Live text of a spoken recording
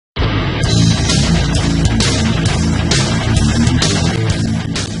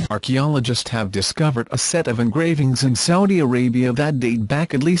Archaeologists have discovered a set of engravings in Saudi Arabia that date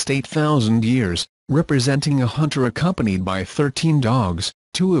back at least 8,000 years, representing a hunter accompanied by 13 dogs,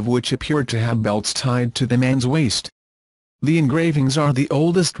 2 of which appear to have belts tied to the man's waist. The engravings are the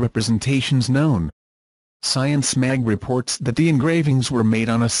oldest representations known. ScienceMag reports that the engravings were made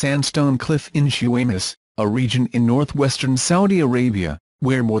on a sandstone cliff in Shuwaymis, a region in northwestern Saudi Arabia,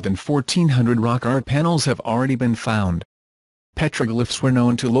 where more than 1,400 rock art panels have already been found. Petroglyphs were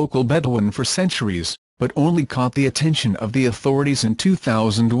known to local Bedouin for centuries, but only caught the attention of the authorities in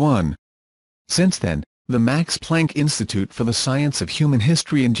 2001. Since then, the Max Planck Institute for the Science of Human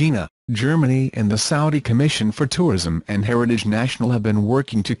History in Jena, Germany and the Saudi Commission for Tourism and Heritage National have been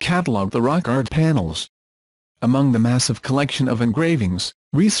working to catalogue the rock art panels. Among the massive collection of engravings,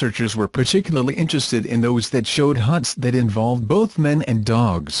 researchers were particularly interested in those that showed hunts that involved both men and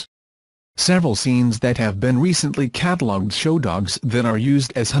dogs. Several scenes that have been recently catalogued show dogs that are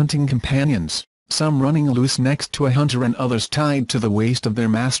used as hunting companions, some running loose next to a hunter and others tied to the waist of their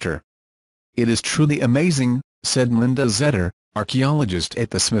master. "It is truly amazing," said Linda Zetter, archaeologist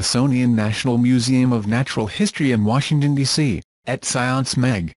at the Smithsonian National Museum of Natural History in Washington, D.C., at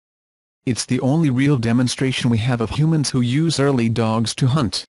ScienceMag. "It's the only real demonstration we have of humans who use early dogs to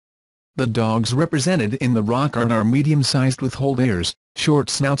hunt." The dogs represented in the rock art are medium-sized with hold ears, short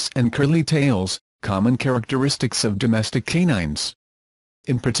snouts and curly tails, common characteristics of domestic canines.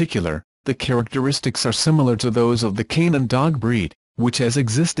 In particular, the characteristics are similar to those of the Canine dog breed, which has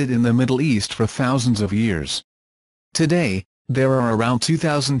existed in the Middle East for thousands of years. Today, there are around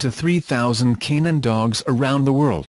 2,000 to 3,000 Canine dogs around the world.